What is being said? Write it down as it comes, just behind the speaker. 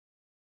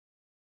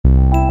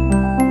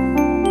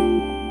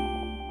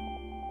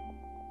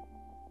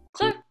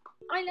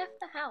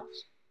left the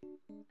house,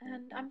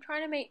 and I'm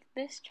trying to make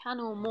this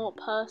channel more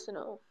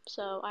personal,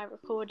 so I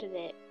recorded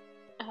it.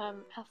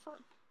 Have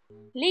fun.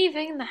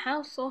 Leaving the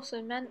house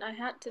also meant I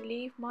had to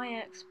leave my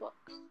Xbox.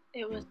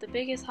 It was the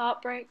biggest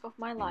heartbreak of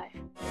my life.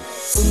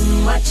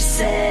 What you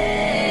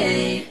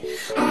say?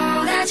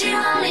 That you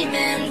only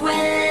meant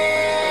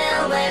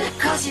well,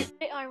 cause you... It's a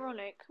bit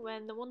ironic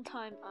when the one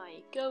time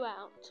I go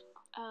out,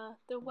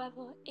 the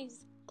weather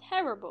is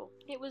terrible.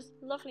 It was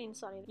lovely and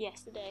sunny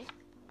yesterday,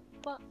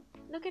 but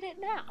look at it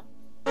now.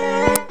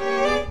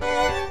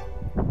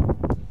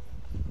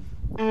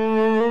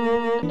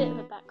 A bit of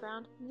a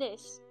background.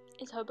 This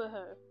is Hobo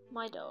Ho,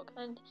 my dog,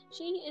 and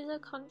she is a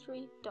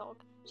country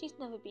dog. She's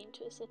never been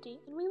to a city,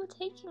 and we were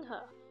taking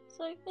her,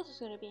 so this is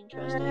going to be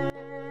interesting.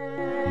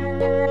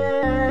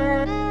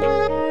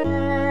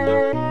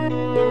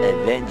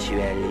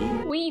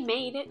 Eventually, we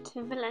made it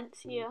to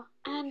Valencia,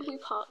 and we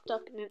parked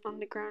up in an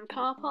underground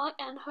car park,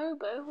 and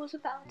Hobo was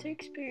about to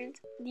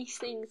experience these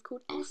things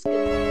called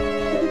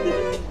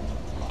escapades.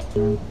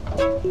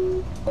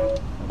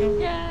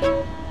 Yeah!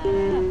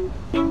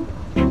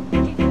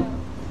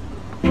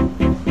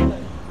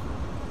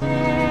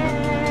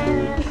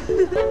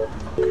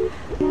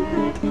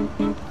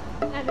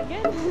 And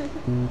again.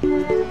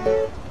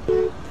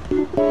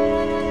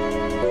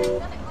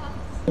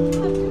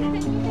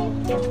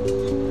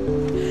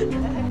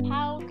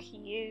 How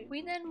cute.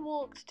 We then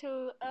walked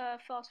to a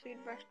fast food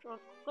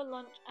restaurant for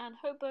lunch, and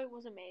Hobo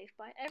was amazed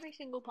by every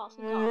single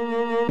passing car.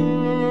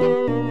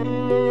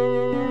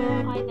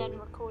 I then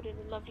recorded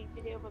a lovely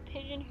video of a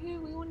pigeon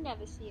who we will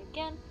never see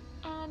again,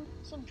 and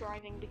some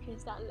driving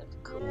because that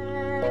looked cool.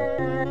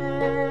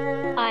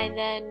 I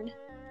then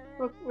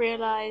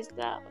realised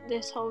that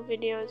this whole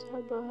video is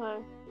Hobo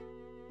Ho,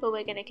 but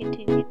we're gonna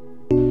continue.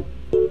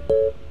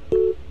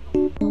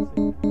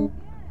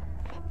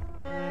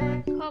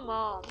 Come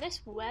on,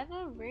 this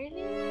weather,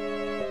 really?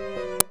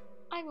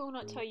 I will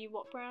not tell you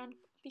what brand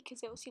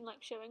because it will seem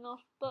like showing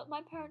off, but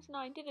my parents and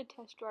I did a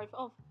test drive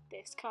of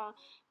this car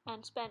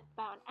and spent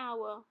about an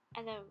hour,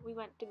 and then we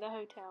went to the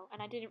hotel,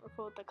 and I didn't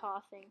record the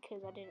car thing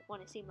because I didn't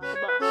want to seem like a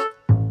bum.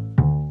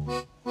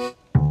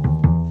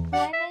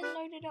 I then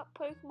loaded up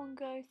Pokemon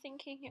Go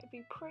thinking it would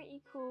be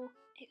pretty cool.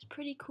 It's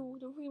pretty cool,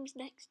 the room's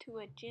next to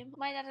a gym.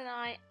 My dad and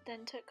I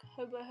then took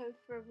Hobo Ho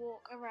for a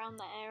walk around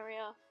the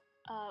area.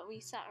 We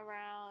sat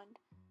around,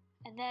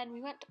 and then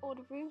we went to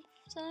order room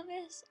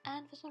service,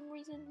 and for some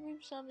reason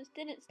room service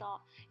didn't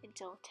start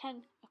until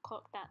 10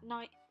 o'clock that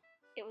night.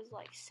 It was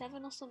like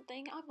 7 or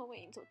something. I'm not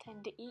waiting until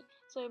 10 to eat,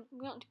 so we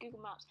went to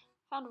Google Maps,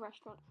 found a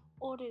restaurant,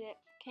 ordered it,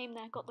 came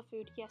there, got the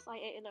food. Yes, I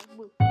ate alone.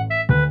 Woo.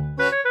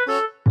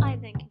 I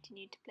then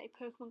continued to play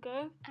Pokemon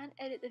Go and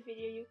edit the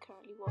video you're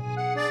currently watching.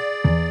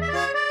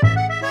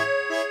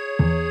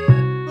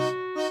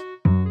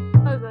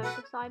 Hobo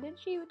decided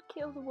she would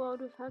kill the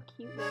world with her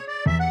cuteness.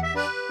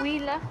 We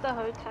left the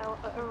hotel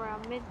at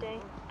around midday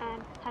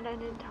and had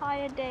an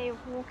entire day of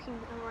walking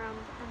around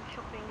and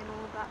shopping and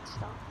all that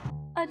stuff.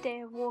 A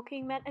day of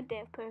walking meant a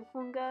day of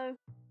Pokemon Go.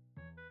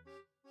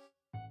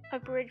 A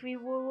bridge we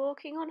were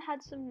walking on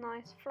had some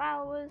nice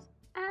flowers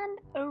and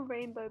a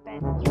rainbow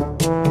bench.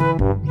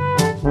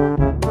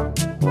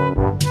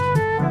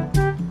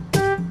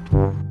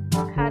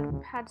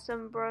 Had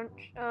some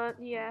brunch,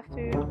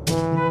 food.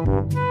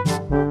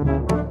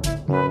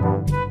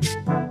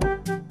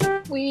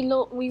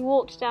 We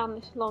walked down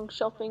this long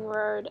shopping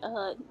road,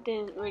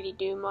 didn't really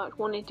do much,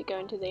 wanted to go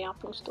into the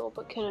Apple store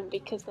but couldn't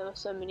because there were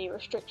so many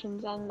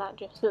restrictions and that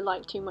just looked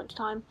like too much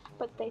time,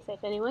 but stay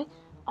safe anyway.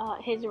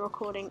 Here's a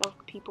recording of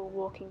people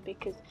walking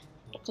because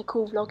it's a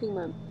cool vlogging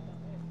moment.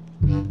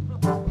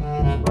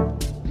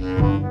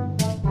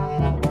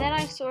 And then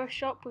I saw a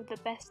shop with the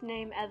best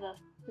name ever,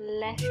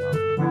 Le Shop.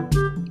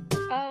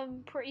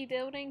 Pretty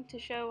building to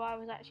show I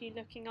was actually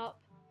looking up,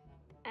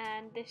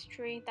 and this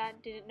tree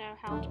that didn't know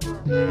how to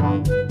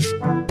grow.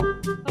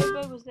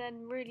 Hobo was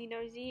then really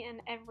nosy,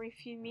 and every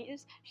few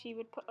meters she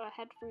would put her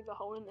head through the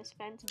hole in this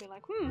fence and be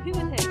like, who is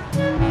it?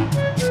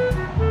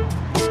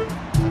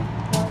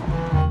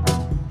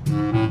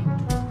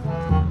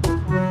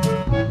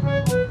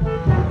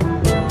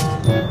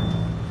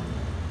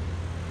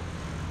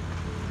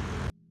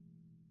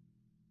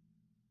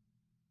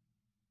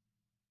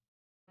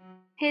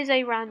 Here's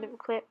a random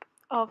clip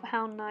of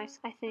how nice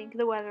I think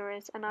the weather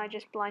is, and I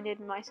just blinded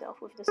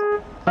myself with the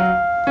sun.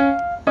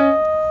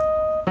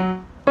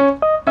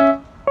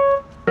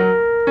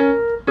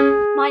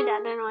 My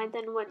dad and I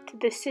then went to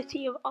the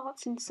City of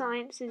Arts and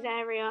Sciences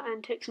area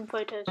and took some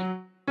photos.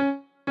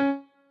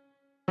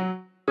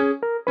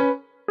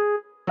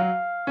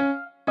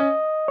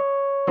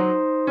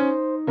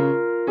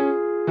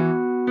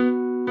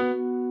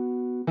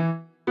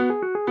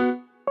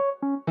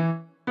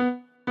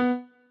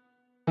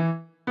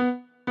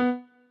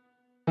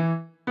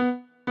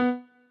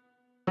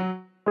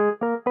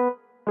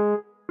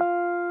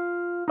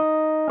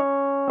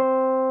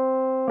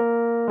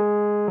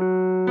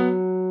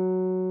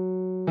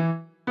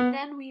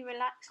 Then we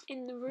relaxed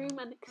in the room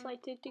and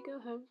excited to go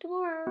home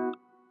tomorrow.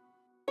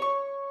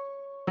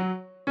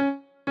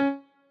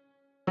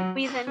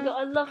 We then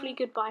got a lovely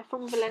goodbye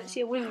from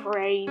Valencia with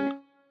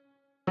rain.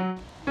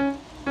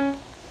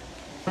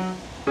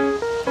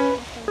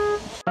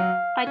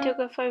 I took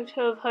a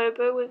photo of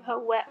Hobo with her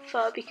wet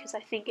fur because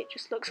I think it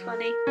just looks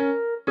funny.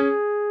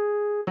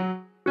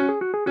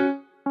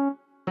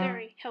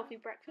 Very healthy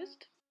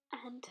breakfast.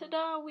 And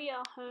ta-da, we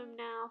are home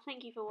now.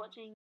 Thank you for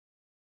watching.